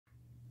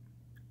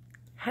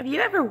Have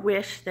you ever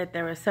wished that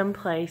there was some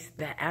place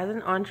that as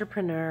an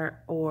entrepreneur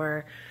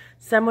or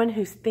someone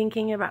who's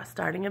thinking about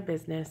starting a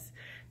business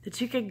that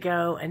you could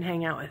go and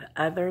hang out with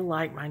other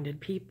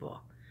like-minded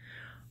people?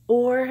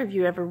 Or have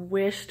you ever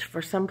wished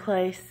for some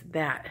place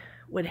that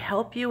would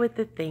help you with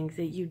the things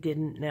that you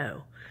didn't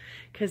know?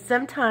 Because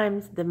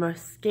sometimes the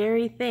most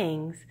scary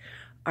things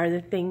are the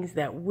things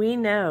that we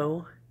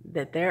know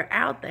that they're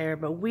out there,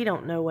 but we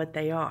don't know what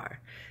they are.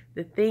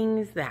 The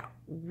things that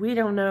we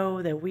don't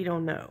know that we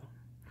don't know.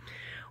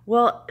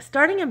 Well,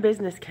 starting a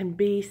business can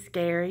be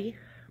scary.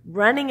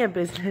 Running a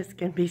business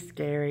can be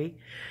scary.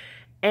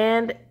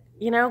 And,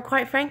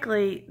 quite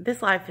frankly,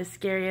 this life is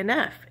scary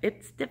enough.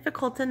 It's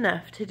difficult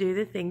enough to do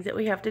the things that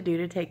we have to do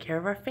to take care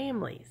of our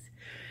families.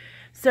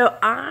 So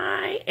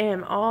I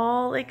am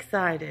all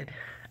excited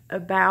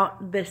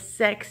about the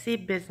Sexy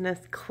Business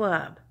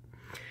Club.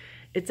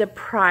 It's a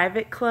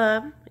private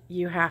club.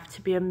 You have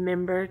to be a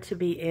member to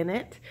be in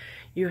it.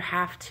 You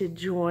have to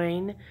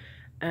join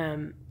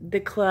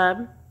the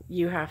club.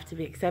 You have to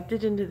be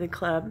accepted into the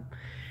club.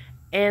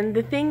 And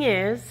the thing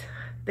is,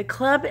 the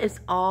club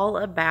is all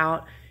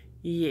about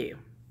you.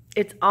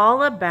 It's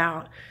all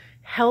about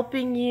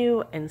helping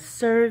you and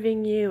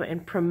serving you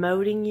and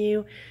promoting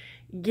you,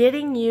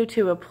 getting you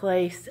to a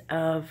place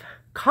of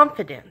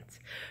confidence,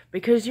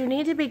 because you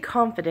need to be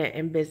confident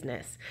in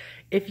business.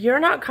 If you're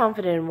not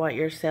confident in what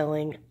you're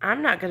selling,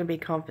 I'm not going to be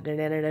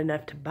confident in it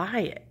enough to buy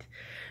it.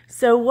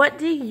 So what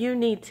do you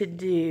need to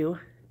do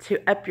to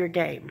up your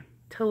game,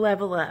 to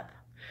level up?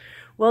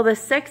 Well, the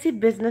Sexy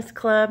Business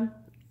Club,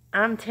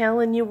 I'm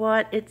telling you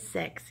what, it's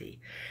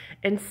sexy.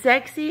 And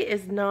sexy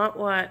is not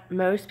what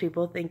most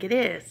people think it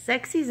is.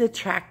 Sexy is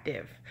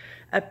attractive,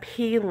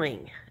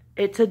 appealing.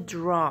 It's a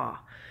draw.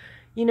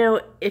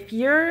 If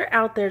you're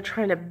out there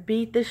trying to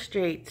beat the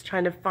streets,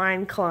 trying to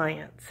find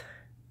clients,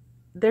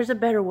 there's a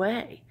better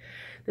way.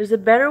 There's a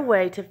better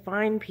way to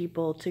find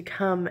people to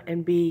come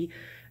and be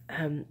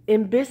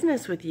in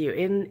business with you,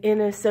 in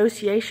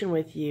association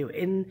with you,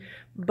 in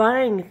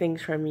buying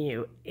things from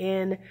you,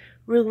 in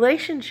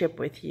relationship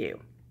with you.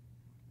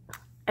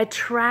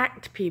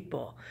 Attract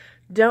people.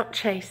 Don't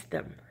chase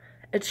them.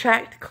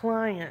 Attract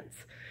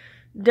clients.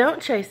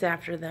 Don't chase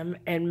after them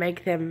and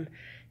make them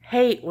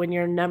hate when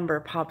your number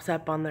pops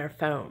up on their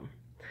phone.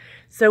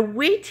 So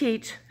we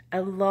teach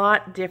a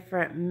lot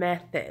different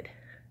method.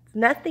 It's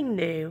nothing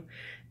new.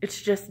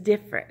 It's just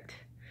different.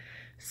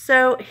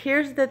 So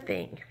here's the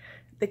thing.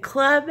 The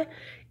club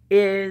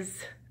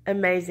is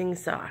amazing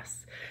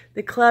sauce.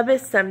 The club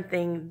is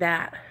something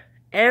that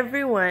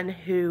everyone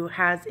who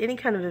has any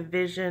kind of a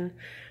vision,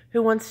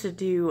 who wants to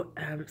do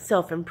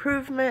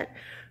self-improvement,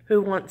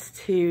 who wants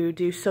to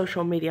do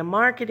social media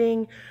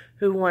marketing,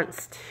 who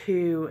wants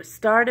to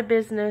start a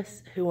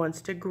business, who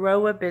wants to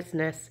grow a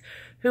business,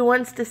 who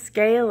wants to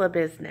scale a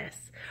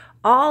business,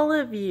 all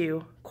of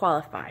you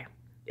qualify.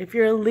 If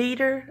you're a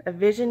leader, a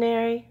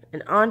visionary,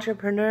 an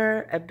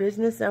entrepreneur, a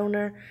business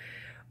owner,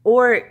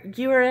 or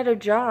you are at a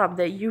job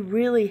that you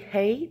really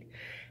hate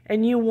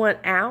and you want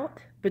out,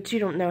 but you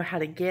don't know how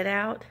to get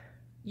out,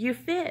 you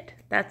fit.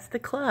 That's the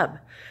club.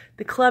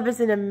 The club is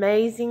an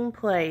amazing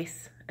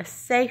place, a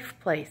safe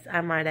place,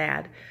 I might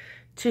add,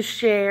 to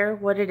share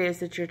what it is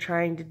that you're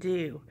trying to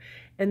do.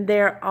 And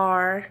there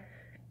are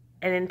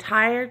an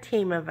entire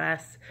team of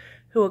us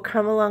who will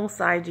come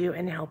alongside you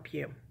and help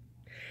you.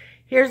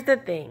 Here's the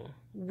thing.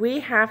 We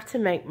have to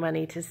make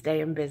money to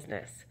stay in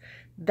business.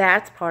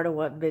 That's part of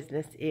what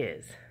business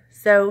is.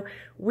 So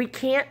we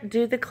can't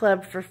do the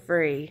club for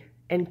free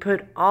and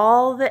put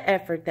all the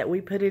effort that we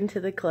put into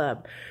the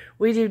club.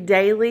 We do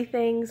daily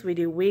things, we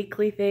do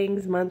weekly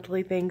things,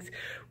 monthly things.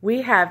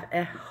 We have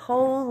a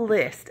whole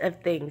list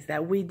of things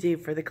that we do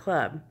for the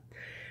club.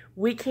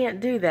 We can't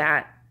do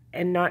that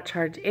and not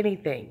charge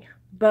anything,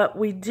 but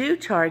we do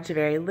charge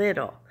very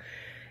little.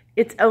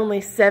 It's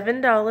only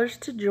 $7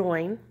 to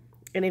join,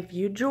 and if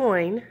you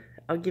join,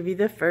 I'll give you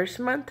the first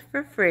month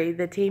for free.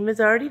 The team has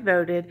already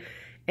voted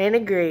and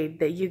agreed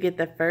that you get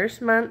the first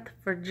month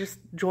for just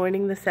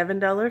joining the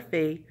 $7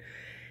 fee.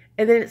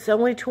 And then it's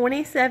only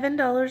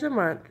 $27 a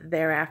month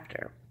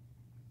thereafter.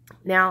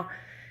 Now,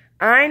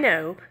 I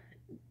know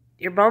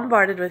you're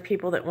bombarded with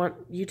people that want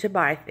you to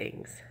buy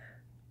things.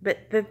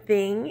 But the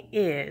thing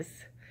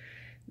is,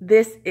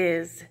 this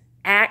is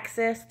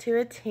access to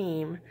a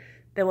team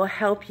that will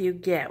help you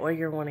get where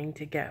you're wanting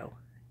to go.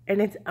 And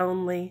it's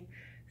only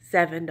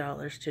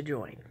 $7 to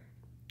join.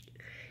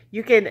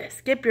 You can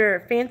skip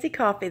your fancy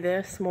coffee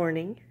this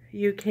morning.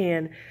 You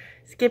can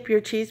skip your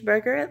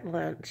cheeseburger at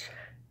lunch.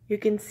 You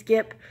can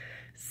skip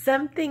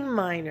something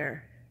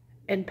minor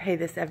and pay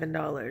the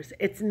 $7.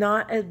 It's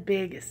not a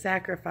big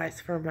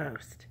sacrifice for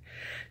most.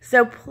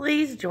 So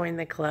please join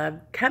the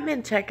club. Come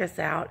and check us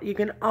out. You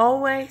can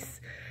always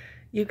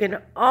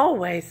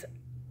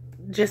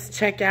just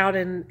check out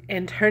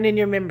and turn in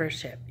your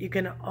membership. You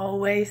can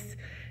always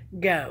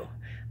go.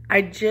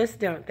 I just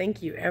don't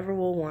think you ever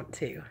will want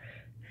to.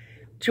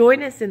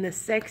 Join us in the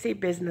Sexy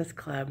Business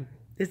Club.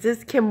 This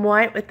is Kim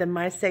White with the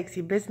My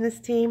Sexy Business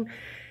team.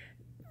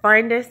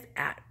 Find us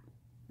at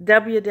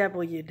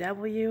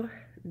www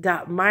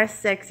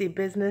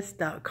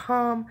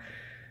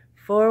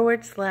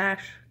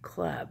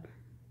www.mysexybusiness.com/club.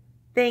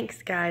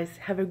 Thanks, guys.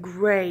 Have a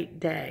great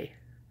day.